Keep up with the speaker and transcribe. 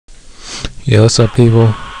Yeah, what's up, people?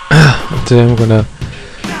 Today I'm gonna,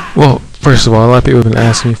 well, first of all, a lot of people have been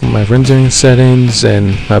asking me for my rendering settings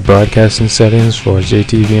and my broadcasting settings for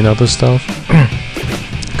JTV and other stuff.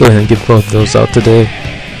 Go ahead and get both of those out today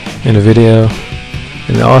in a video.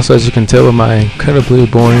 And also, as you can tell with my incredibly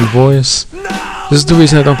boring voice, this is the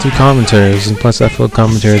reason I don't do commentaries, and plus I feel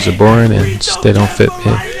commentaries are boring and just, they don't fit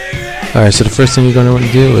me. Alright, so the first thing you're going to want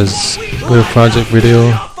to do is go to project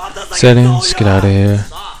video settings, get out of here.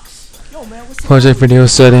 Project video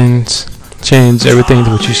settings, change everything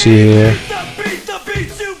to what you see here.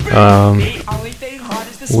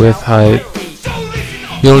 Width, height.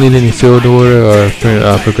 You don't need any field order or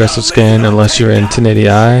progressive scan unless you're in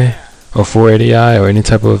 1080i or 480i or any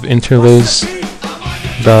type of interlace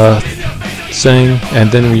setting.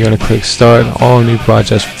 And then you're going to click start all new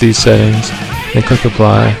projects with these settings and click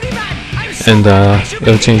apply, and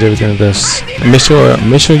it'll change everything to this. And make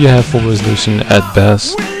sure you have full resolution at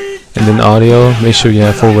best. And then audio, make sure you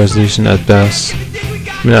have full resolution at best.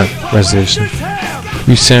 Not resolution.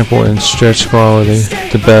 Resample and stretch quality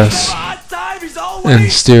the best. And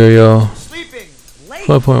stereo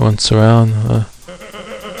 5.1 surround.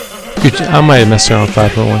 I might mess around with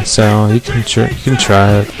 5.1 sound. You can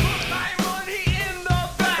try it.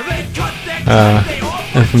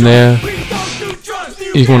 And from there,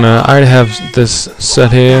 you're gonna. I already have this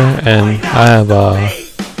set here, and I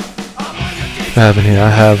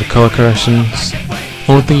have color corrections.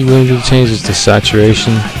 Only thing you really need to change is the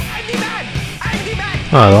saturation.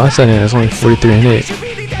 Oh, the last setting is only 43.8.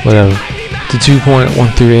 Whatever. The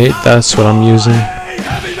 2.138, that's what I'm using.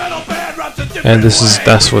 And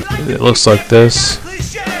that's what it looks like this.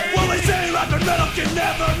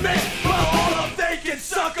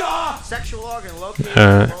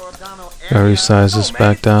 Alright. I'll resize this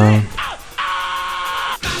back down.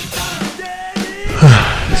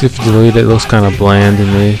 If you delete it, it looks kind of bland to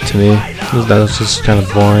me. That looks just kind of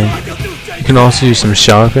boring. You can also use some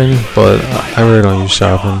sharpen, but I really don't use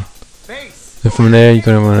sharpen. And from there, you're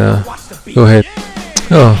gonna wanna go ahead.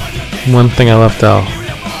 Oh, one thing I left out.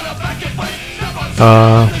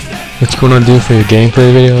 What you're gonna do for your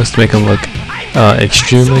gameplay video is to make them look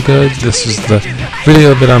extremely good. This is the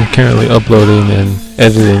video that I'm currently uploading and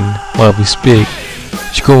editing while we speak.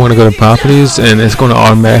 You're gonna want to go to properties, and it's going to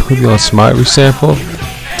automatically be on smart resample.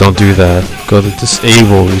 Don't do that. Go to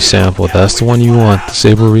disable resample. That's the one you want.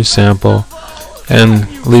 Disable resample, and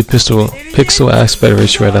leave pixel aspect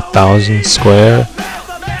ratio at 1000 square.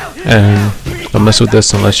 And don't mess with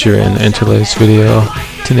this unless you're in interlace video,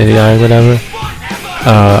 1080i or whatever.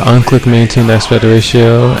 Unclick maintain aspect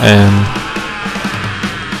ratio, and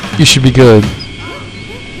you should be good.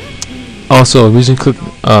 Also, reason click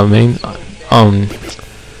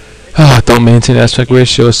don't maintain aspect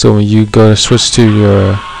ratio, so when you go to switch to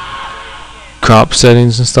your crop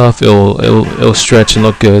settings and stuff, it'll stretch and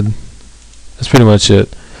look good. That's pretty much it.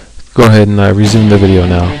 Go ahead and resume the video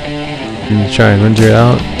now and try and render it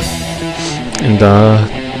out. And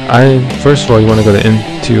first of all, you want to go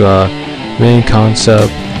into main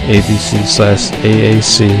concept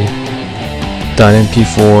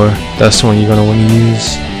abc/aac.mp4. that's the one you're going to want to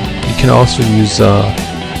use. You can also use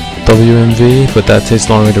WMV, but that takes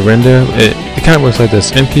longer to render. It kind of works like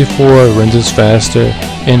this. MP4 renders faster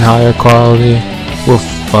in higher quality with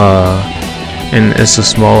and it's a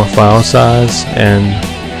smaller file size, and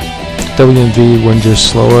WMV renders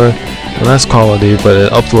slower and less quality, but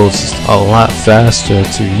it uploads a lot faster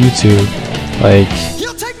to YouTube. Like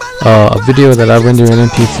a video that I render in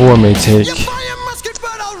MP4 may take,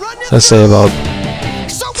 let's say about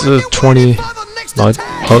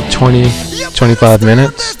 25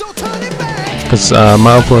 minutes, because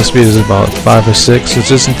my upload speed is about 5 or 6,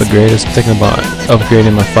 which isn't the greatest. I'm thinking about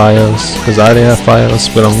upgrading my FiOS, because I already have FiOS,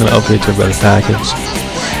 but I'm going to upgrade to a better package.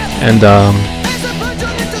 And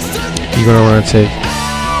you're going to want to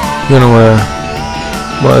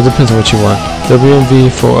well, it depends on what you want. WMV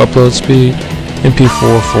for upload speed,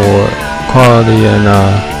 MP4 for quality and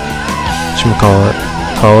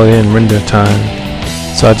quality and render time.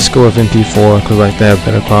 So I just go with MP4 because I like to have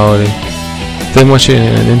better quality. Then once you're in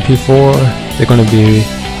an MP4, they're going to be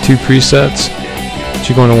 2 presets. So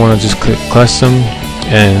you're going to want to just click custom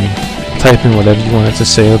and type in whatever you want it to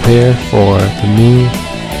say up here for the new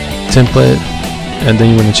template, and then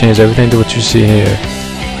you want to change everything to what you see here.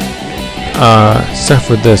 Except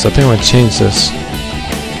for this, I think I'm going to change this.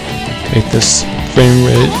 Make this frame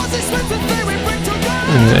rate.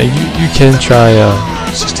 And you can try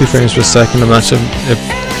 60 frames per second. I'm not sure if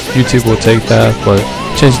YouTube will take that, but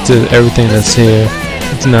change it to everything that's here,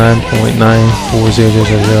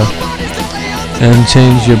 59.94000, and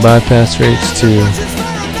change your bypass rates to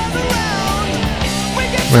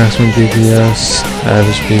maximum BPS,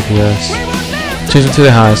 average BPS. Change it to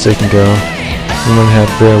the highest they can go. You want to have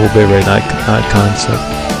variable bitrate, not concept.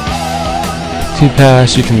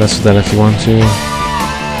 T-Pass, you can mess with that if you want to.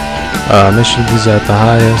 Make sure these are at the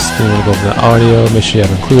highest. Then you want to go for the audio. Make sure you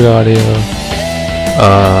have include audio.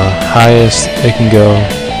 Highest it can go.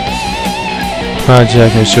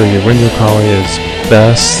 Project, make sure your render quality is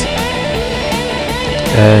best.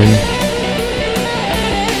 And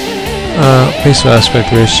pixel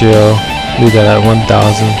aspect ratio, leave that at 1000,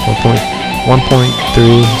 1.3.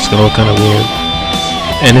 It's gonna look kind of weird.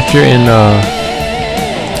 And if you're in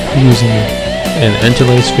using an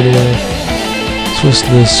interlace video, switch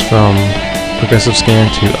this from progressive scan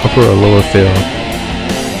to upper or lower field,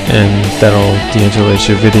 and that'll deinterlace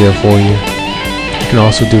your video for you. You can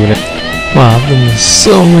also do it. Wow, I've done this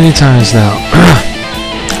so many times now.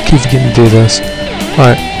 I keep forgetting to do this.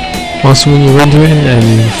 Alright, also when you're rendering and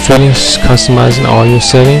you finish customizing all your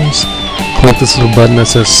settings, click this little button that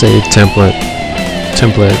says Save Template.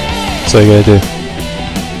 That's all you gotta do.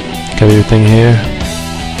 Got everything here.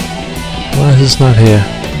 Why is this not here?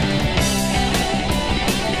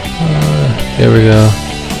 There we go.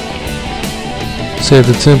 Save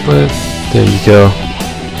the template. There you go.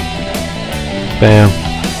 Bam.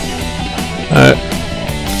 Alright.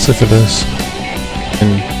 That's it for this.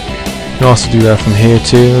 And you can also do that from here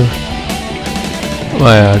too. Oh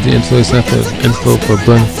yeah, the interlace method, envelope or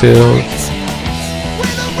blend field.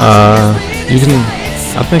 You can.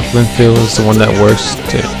 I think blend field is the one that works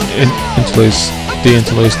to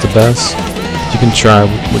deinterlace the best. You can try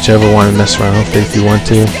whichever one and mess around with it if you want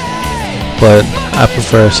to. But I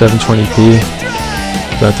prefer 720p. You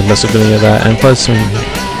don't have to mess with any of that. And plus, when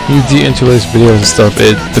you deinterlace videos and stuff,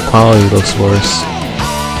 the quality looks worse.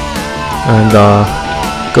 And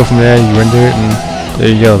go from there. You render it, and there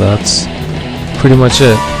you go. That's pretty much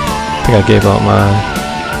it. I think I gave out my.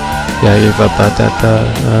 Yeah, I gave out that.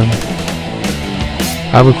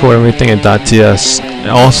 I record everything in .ts. And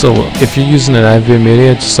also, if you're using an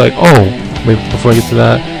iVidMedia, just like wait, before I get to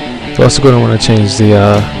that, you're also going to want to change the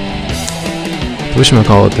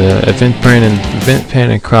the event pan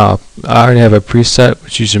and crop. I already have a preset,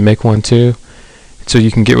 but you should make one too, so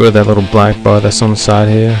you can get rid of that little black bar that's on the side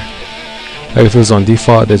here. Like if it was on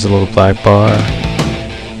default, there's a little black bar.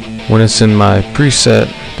 When it's in my preset,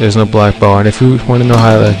 there's no black bar. And if you want to know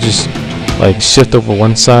how to just like shift over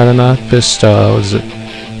one side or not, just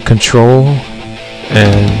Control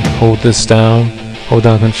and hold this down. Hold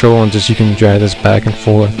down Control and you can drag this back and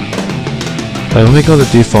forth. Let me go to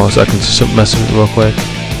default so I can just mess with it real quick.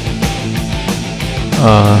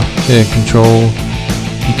 Yeah, Control.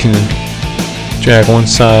 You can drag one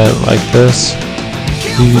side like this.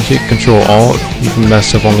 You can hit Control Alt. You can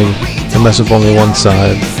mess with only one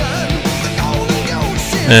side.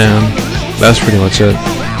 And that's pretty much it.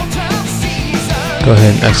 Go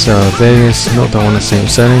ahead and exit out of Vegas. Note that I want the same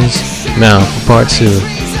settings. Now for part 2,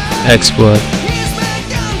 XSplit.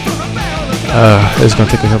 It's gonna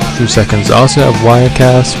take a few seconds. I also have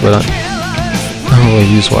Wirecast, but I don't really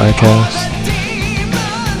use Wirecast.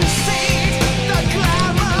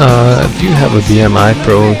 If you have a BMI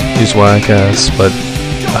Pro, use Wirecast, but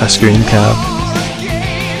I screen cap,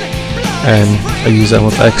 and I use that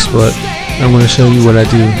with XSplit. I'm going to show you what I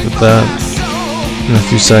do with that in a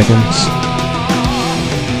few seconds.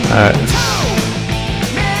 Alright,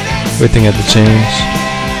 everything had to change.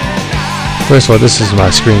 First of all, this is my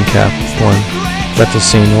screen cap one. That's the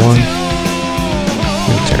scene one.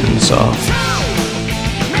 Let me turn this off.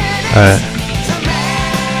 Alright.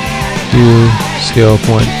 View, scale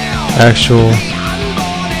point, actual,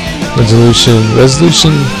 resolution.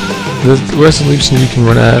 The resolution you can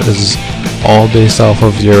run at is all based off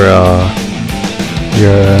of your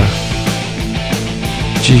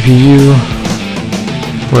GPU,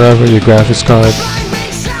 whatever, your graphics card.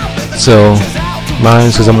 So mine,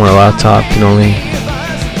 because I'm on a laptop, can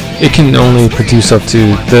only produce up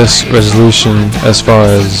to this resolution as far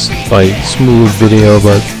as like smooth video,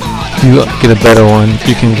 but if you get a better one,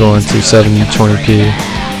 you can go into 720p.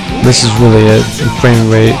 This is really it. The frame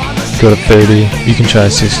rate, go to 30. You can try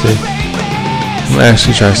 60. I'm gonna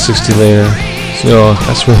actually try 60 later. So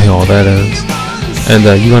that's really all that is. And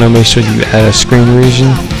you want to make sure you add a screen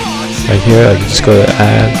region. Right here, I can just go to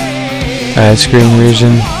add screen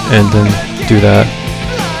region, and then do that.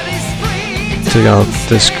 Take out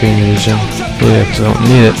this screen region. Yeah, because I don't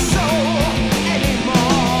need it.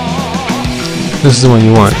 This is the one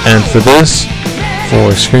you want. And for this,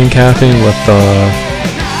 for screen capping with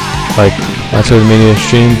like multimedia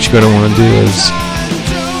stream, what you're going to want to do is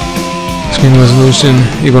screen resolution.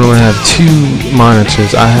 You're going to want to have 2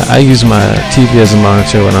 monitors. I use my TV as a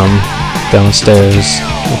monitor when I'm downstairs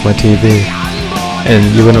with my TV,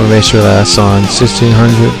 and you're gonna make sure that that's on 1600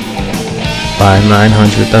 by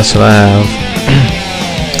 900. That's what I have.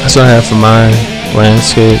 That's what I have for my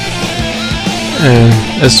landscape, and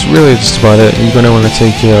that's really just about it. You're gonna want to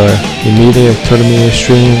take your media, total media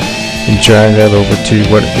stream, and drag that over to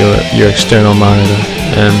what your external monitor,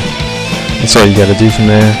 and that's all you gotta do from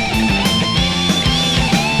there.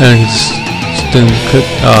 And then click.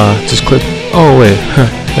 Oh wait,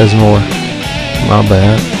 there's more. My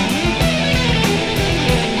bad.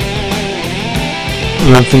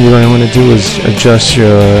 Another thing you're going to want to do is adjust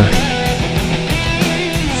your.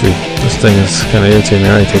 See, this thing is kind of irritating.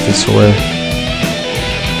 I take this away.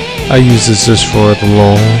 I use this just for the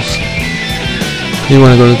lulls. You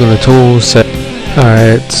want to go to tools. Set.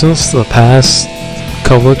 Alright, since the past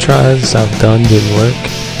couple of tries I've done didn't work,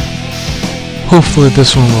 hopefully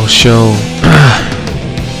this one will show.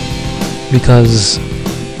 Because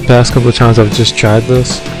the past couple of times I've just tried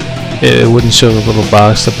this, it wouldn't show the little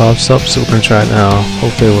box that pops up, so we're going to try it now.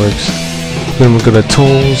 Hopefully it works. Then we'll go to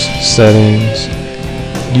Tools, Settings,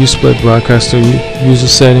 Xsplit Broadcaster User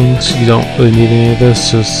Settings. You don't really need any of this,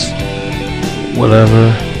 just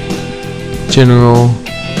whatever. General,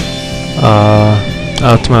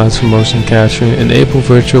 Optimize for motion capturing, Enable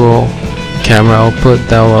virtual camera output.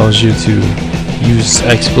 That allows you to use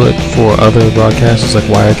XSplit for other broadcasters like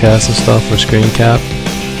Wirecast and stuff, or screen cap.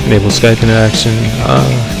 Enable Skype interaction.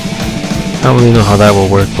 I don't really know how that will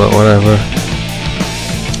work, but whatever.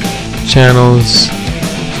 Channels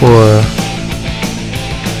for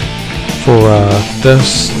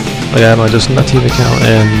this, like I have my Just.TV account,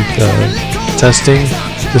 and testing.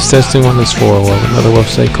 This testing one is for another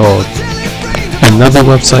website called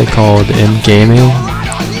In Gaming.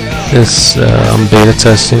 This I'm beta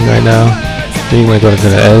testing right now. Then you might go to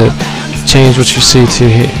edit, change what you see to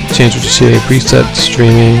preset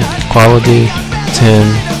streaming quality 10.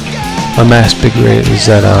 My max bit rate is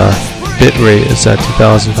at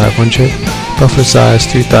 2500. Buffer size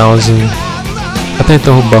 3000. I think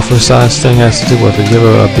the whole buffer size thing has to do with it. Give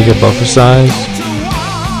it a bigger buffer size.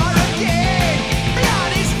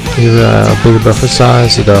 Give it a bigger buffer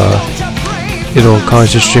size. It'll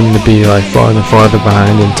cause your stream to be like farther and farther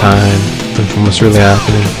behind in time from what's really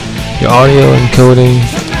happening. Your audio encoding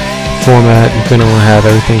format, you're gonna want to have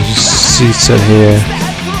everything you see set here.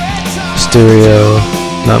 Stereo,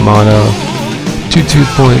 not mono.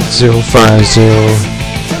 22.050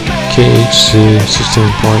 KHC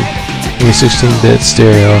 16-bit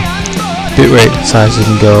stereo. Bitrate size you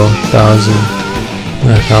can go 1000.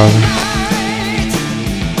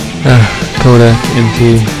 Codec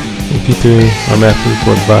MP3 automatically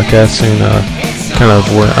record broadcasting. Kind of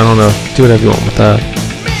what I don't know. Do whatever you want with that.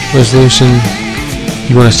 Resolution,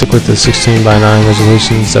 you want to stick with the 16:9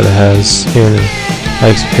 resolutions that it has here.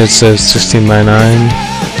 Like it says 16:9.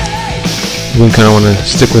 You kind of want to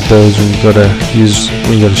stick with those when you go to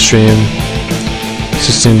stream.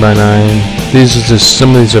 16:9. These are just,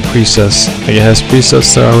 some of these are presets. Like it has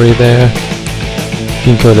presets that are already there.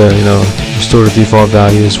 You can go to restore the default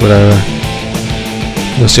values, whatever.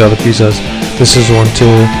 You'll see all the presets. This is one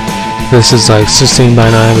too. This is like 16:9,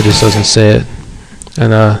 but it just doesn't say it.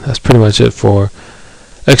 And that's pretty much it for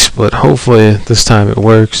XSplit. Hopefully this time it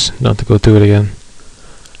works. Not to go through it again.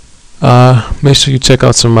 Make sure you check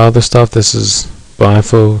out some other stuff. This is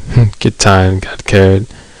blindfold. Get tired, got carried.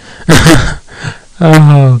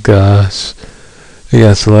 Oh gosh,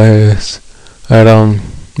 yeah, it's hilarious. Alright,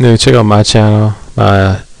 check out my channel,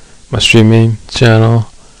 my streaming channel.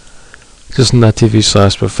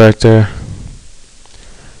 Just.TV/Perfector.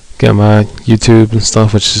 Got my YouTube and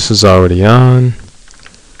stuff, which this is already on.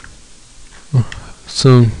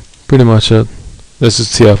 So pretty much it. This is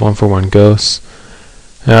TF141 Ghosts.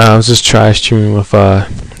 I was just try streaming with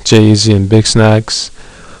J-Easy and Big Snacks.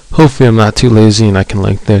 Hopefully I'm not too lazy and I can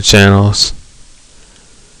link their channels.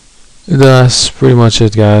 That's pretty much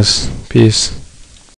it, guys. Peace.